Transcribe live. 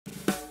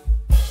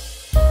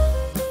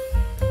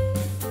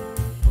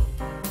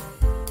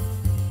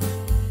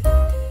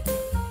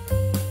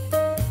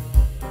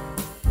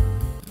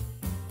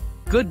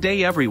Good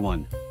day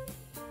everyone.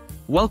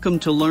 Welcome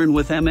to Learn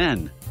with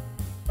MN.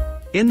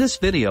 In this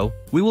video,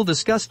 we will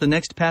discuss the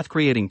next path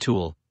creating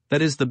tool,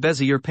 that is the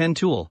Bezier pen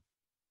tool.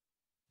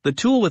 The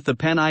tool with the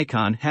pen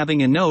icon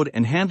having a node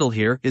and handle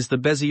here is the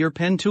Bezier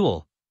pen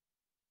tool.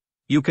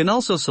 You can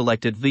also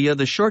select it via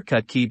the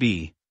shortcut key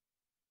B.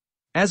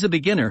 As a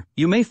beginner,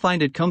 you may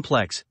find it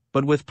complex,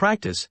 but with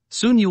practice,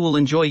 soon you will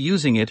enjoy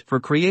using it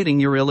for creating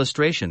your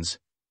illustrations.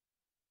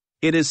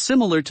 It is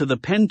similar to the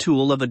pen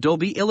tool of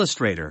Adobe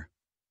Illustrator.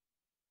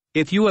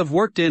 If you have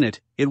worked in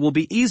it, it will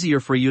be easier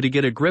for you to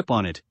get a grip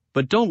on it,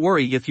 but don't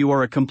worry if you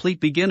are a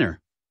complete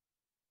beginner.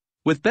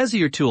 With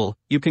Bezier tool,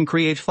 you can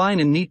create fine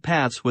and neat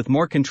paths with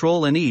more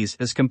control and ease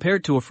as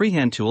compared to a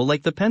freehand tool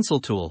like the pencil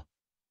tool.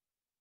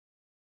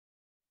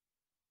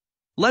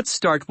 Let's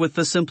start with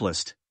the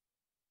simplest.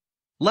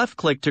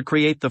 Left-click to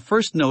create the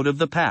first node of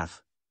the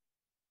path.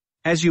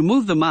 As you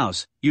move the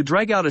mouse, you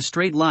drag out a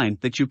straight line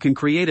that you can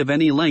create of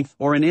any length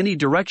or in any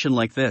direction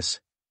like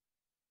this.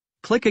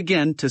 Click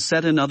again to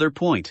set another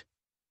point.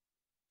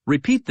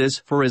 Repeat this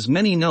for as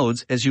many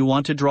nodes as you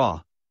want to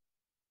draw.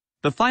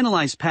 The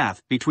finalized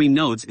path between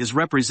nodes is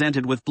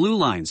represented with blue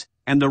lines,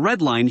 and the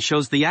red line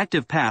shows the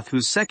active path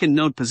whose second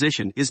node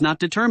position is not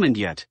determined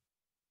yet.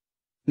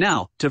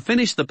 Now, to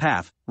finish the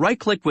path,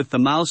 right-click with the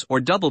mouse or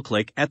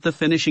double-click at the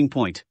finishing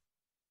point.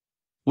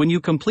 When you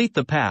complete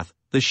the path,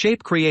 the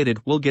shape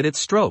created will get its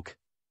stroke.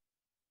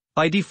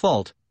 By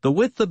default, the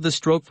width of the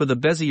stroke for the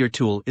Bezier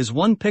tool is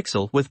 1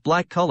 pixel with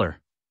black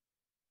color.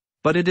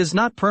 But it is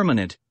not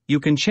permanent,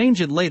 you can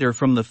change it later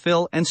from the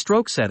fill and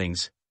stroke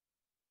settings.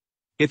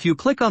 If you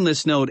click on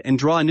this node and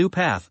draw a new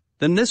path,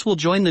 then this will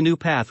join the new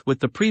path with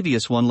the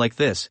previous one like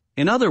this,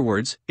 in other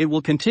words, it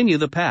will continue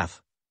the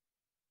path.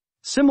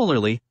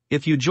 Similarly,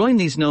 if you join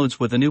these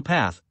nodes with a new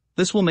path,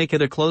 this will make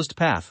it a closed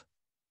path.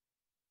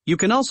 You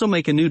can also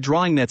make a new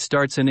drawing that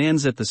starts and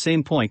ends at the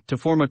same point to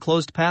form a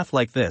closed path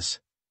like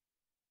this.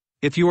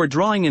 If you are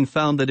drawing and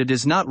found that it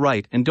is not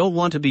right and don't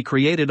want to be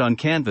created on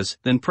canvas,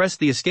 then press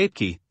the escape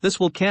key, this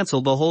will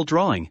cancel the whole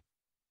drawing.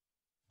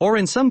 Or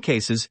in some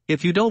cases,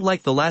 if you don't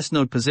like the last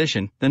node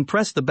position, then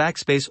press the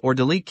backspace or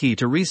delete key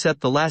to reset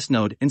the last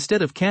node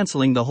instead of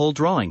canceling the whole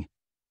drawing.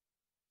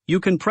 You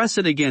can press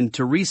it again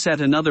to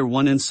reset another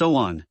one and so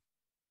on.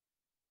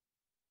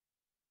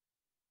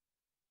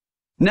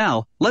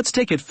 Now, let's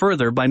take it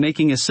further by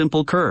making a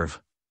simple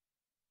curve.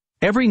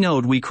 Every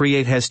node we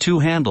create has two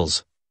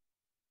handles.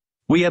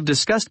 We have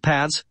discussed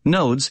paths,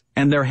 nodes,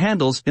 and their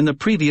handles in the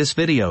previous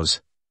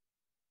videos.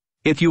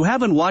 If you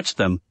haven't watched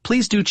them,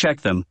 please do check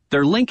them,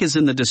 their link is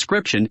in the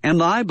description and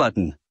the I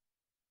button.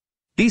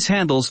 These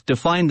handles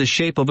define the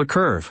shape of a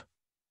curve.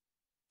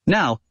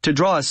 Now, to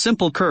draw a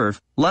simple curve,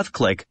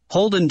 left-click,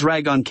 hold and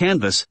drag on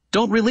canvas,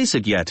 don't release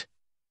it yet.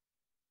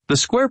 The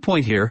square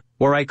point here,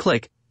 where I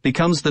click,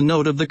 becomes the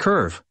node of the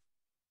curve.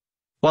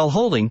 While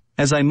holding,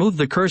 as I move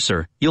the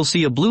cursor, you'll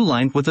see a blue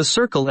line with a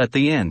circle at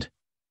the end.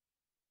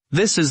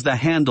 This is the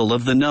handle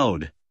of the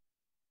node.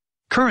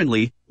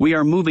 Currently, we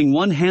are moving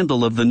one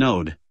handle of the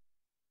node.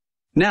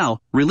 Now,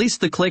 release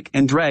the click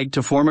and drag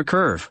to form a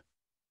curve.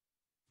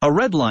 A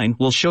red line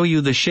will show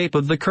you the shape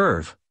of the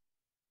curve.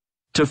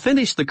 To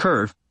finish the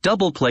curve,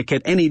 double-click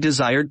at any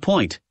desired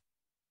point.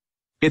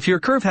 If your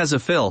curve has a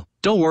fill,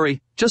 don't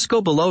worry, just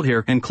go below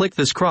here and click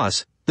this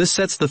cross, this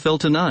sets the fill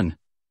to none.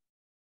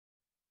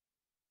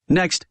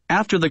 Next,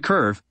 after the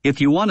curve, if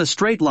you want a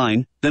straight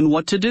line, then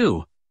what to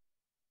do?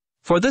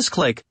 For this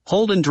click,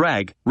 hold and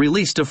drag,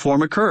 release to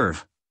form a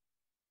curve.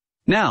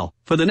 Now,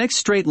 for the next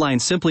straight line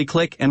simply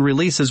click and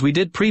release as we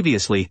did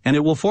previously and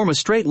it will form a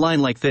straight line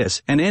like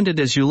this and end it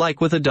as you like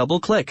with a double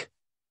click.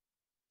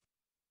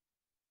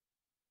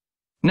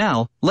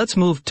 Now, let's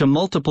move to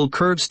multiple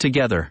curves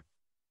together.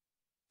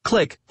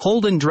 Click,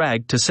 hold and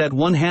drag to set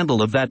one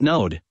handle of that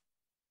node.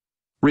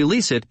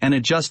 Release it and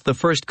adjust the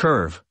first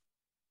curve.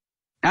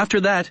 After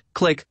that,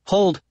 click,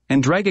 hold,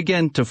 and drag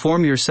again to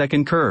form your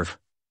second curve.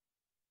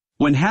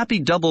 When happy,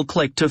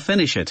 double-click to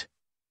finish it.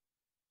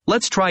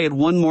 Let's try it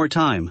one more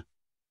time.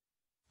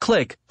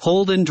 Click,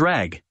 hold and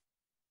drag.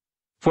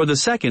 For the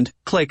second,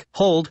 click,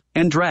 hold,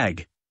 and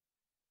drag.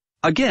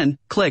 Again,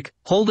 click,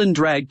 hold and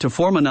drag to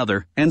form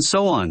another, and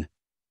so on.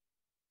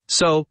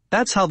 So,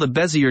 that's how the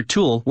Bezier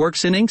tool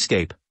works in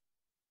Inkscape.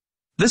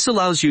 This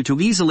allows you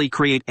to easily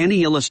create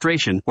any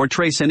illustration or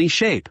trace any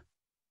shape.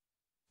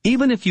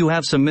 Even if you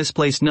have some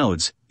misplaced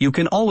nodes, you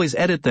can always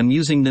edit them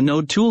using the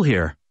node tool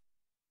here.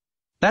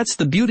 That's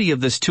the beauty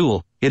of this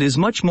tool, it is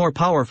much more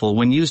powerful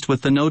when used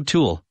with the node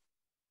tool.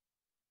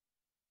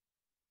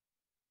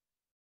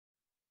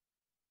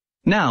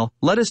 Now,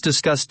 let us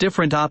discuss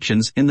different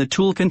options in the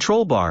tool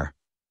control bar.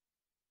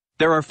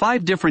 There are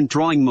 5 different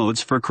drawing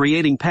modes for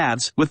creating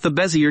paths with the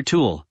Bezier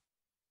tool.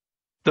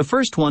 The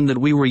first one that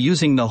we were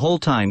using the whole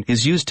time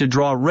is used to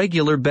draw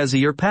regular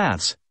Bezier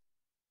paths.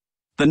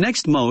 The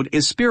next mode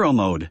is Spiral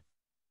mode.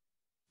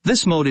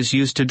 This mode is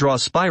used to draw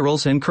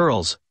spirals and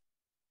curls.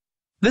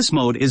 This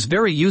mode is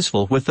very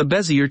useful with the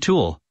Bezier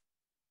tool.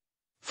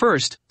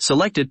 First,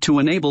 select it to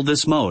enable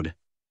this mode.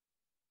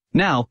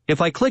 Now,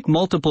 if I click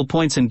multiple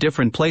points in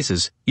different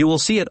places, you will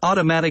see it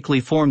automatically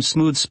forms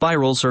smooth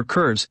spirals or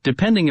curves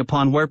depending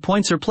upon where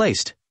points are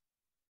placed.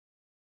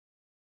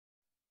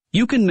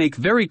 You can make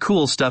very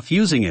cool stuff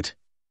using it.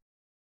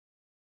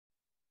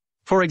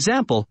 For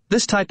example,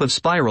 this type of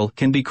spiral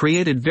can be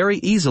created very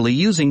easily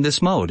using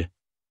this mode.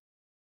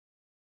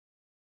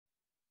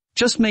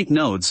 Just make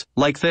nodes,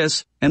 like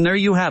this, and there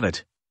you have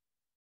it.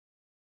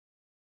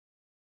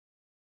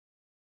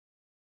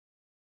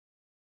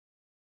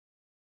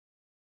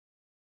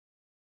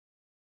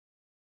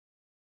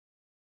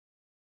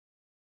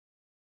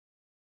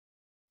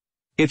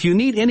 If you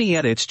need any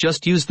edits,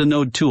 just use the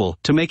node tool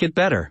to make it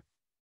better.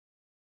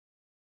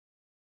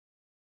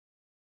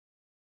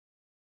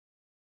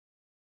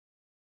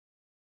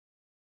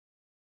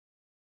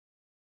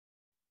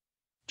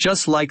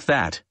 Just like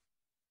that.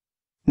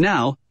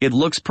 Now, it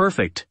looks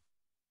perfect.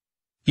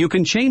 You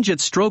can change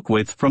its stroke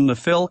width from the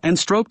Fill and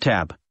Stroke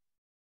tab.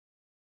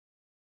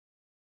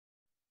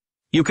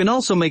 You can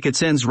also make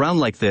its ends round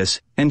like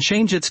this, and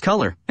change its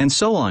color, and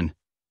so on.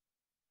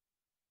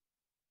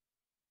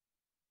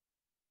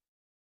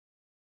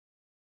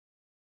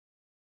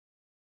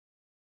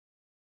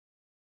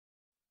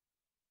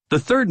 The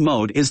third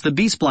mode is the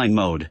B-spline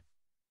mode.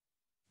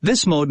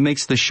 This mode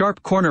makes the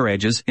sharp corner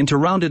edges into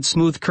rounded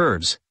smooth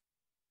curves.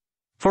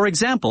 For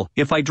example,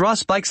 if I draw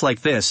spikes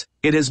like this,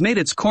 it has made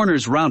its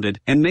corners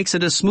rounded and makes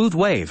it a smooth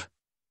wave.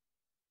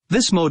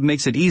 This mode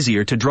makes it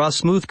easier to draw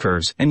smooth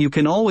curves, and you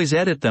can always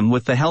edit them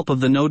with the help of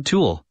the node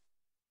tool.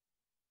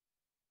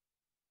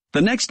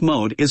 The next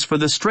mode is for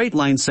the straight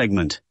line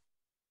segment.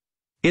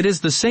 It is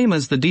the same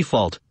as the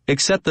default,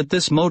 except that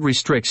this mode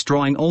restricts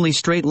drawing only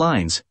straight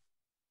lines.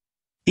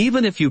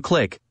 Even if you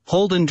click,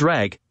 hold and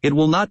drag, it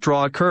will not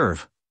draw a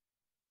curve.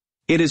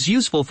 It is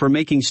useful for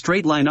making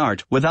straight line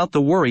art without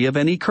the worry of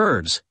any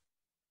curves.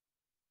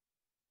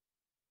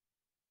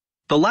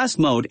 The last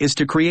mode is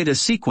to create a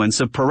sequence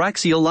of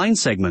paraxial line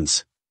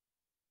segments.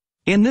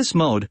 In this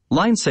mode,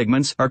 line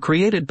segments are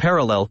created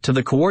parallel to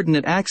the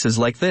coordinate axis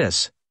like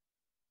this.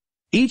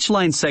 Each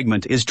line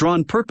segment is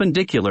drawn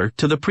perpendicular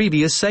to the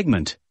previous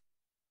segment.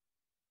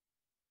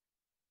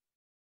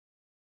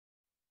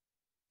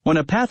 When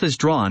a path is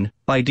drawn,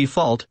 by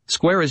default,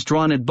 square is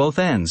drawn at both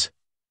ends.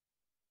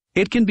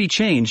 It can be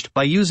changed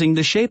by using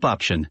the shape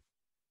option.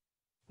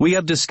 We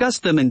have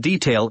discussed them in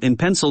detail in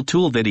Pencil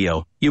Tool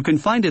video. You can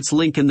find its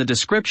link in the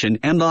description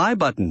and the I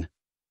button.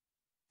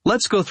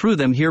 Let's go through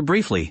them here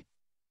briefly.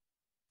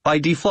 By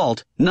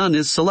default, none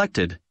is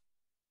selected.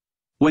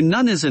 When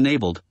none is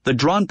enabled, the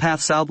drawn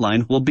path's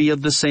outline will be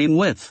of the same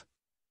width.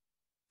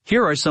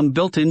 Here are some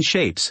built-in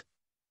shapes.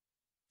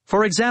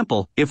 For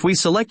example, if we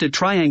select a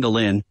triangle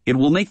in, it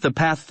will make the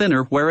path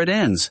thinner where it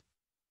ends.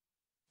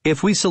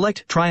 If we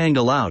select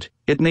triangle out,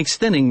 it makes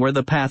thinning where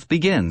the path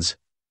begins.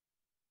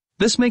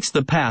 This makes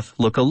the path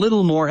look a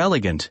little more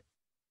elegant.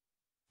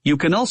 You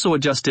can also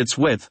adjust its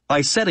width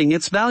by setting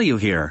its value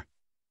here.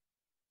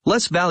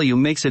 Less value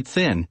makes it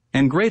thin,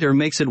 and greater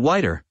makes it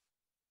wider.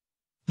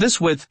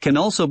 This width can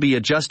also be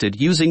adjusted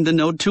using the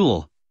node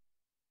tool.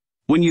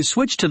 When you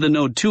switch to the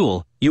node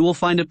tool, you will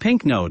find a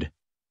pink node.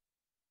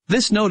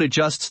 This node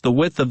adjusts the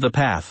width of the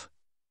path.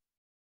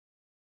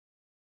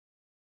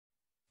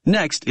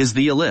 Next is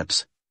the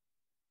ellipse.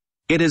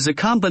 It is a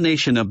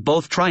combination of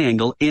both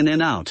triangle in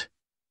and out.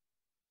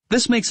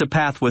 This makes a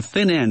path with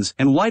thin ends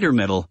and wider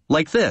middle,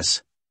 like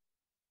this.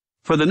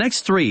 For the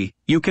next three,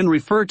 you can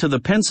refer to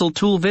the Pencil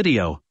Tool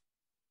video.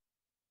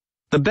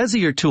 The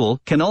Bezier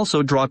tool can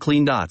also draw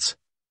clean dots.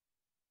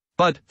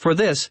 But, for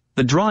this,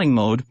 the drawing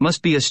mode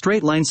must be a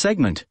straight line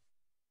segment.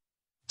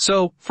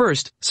 So,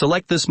 first,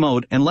 select this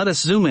mode and let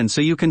us zoom in so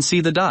you can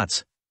see the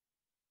dots.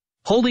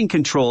 Holding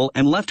Ctrl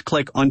and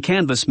left-click on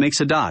canvas makes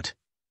a dot.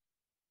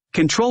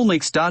 Ctrl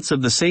makes dots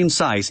of the same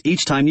size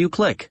each time you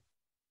click.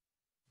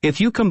 If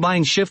you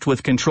combine Shift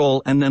with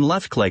Ctrl and then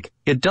left-click,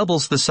 it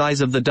doubles the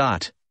size of the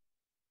dot.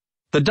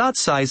 The dot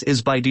size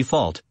is by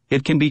default.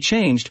 It can be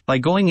changed by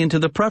going into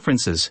the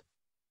Preferences.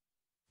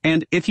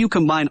 And if you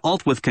combine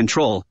Alt with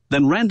Ctrl,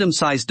 then random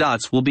size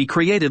dots will be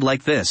created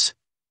like this.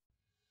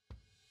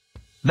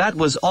 That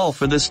was all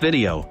for this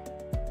video.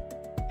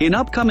 In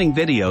upcoming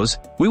videos,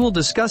 we will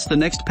discuss the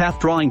next path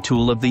drawing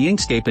tool of the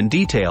Inkscape in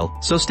detail,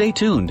 so stay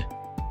tuned.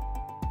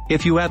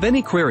 If you have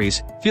any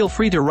queries, feel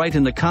free to write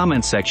in the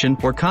comments section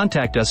or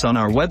contact us on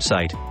our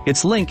website.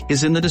 Its link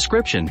is in the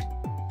description.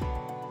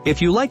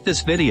 If you like this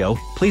video,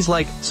 please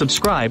like,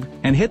 subscribe,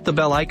 and hit the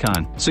bell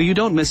icon so you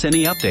don't miss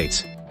any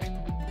updates.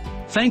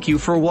 Thank you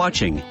for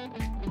watching.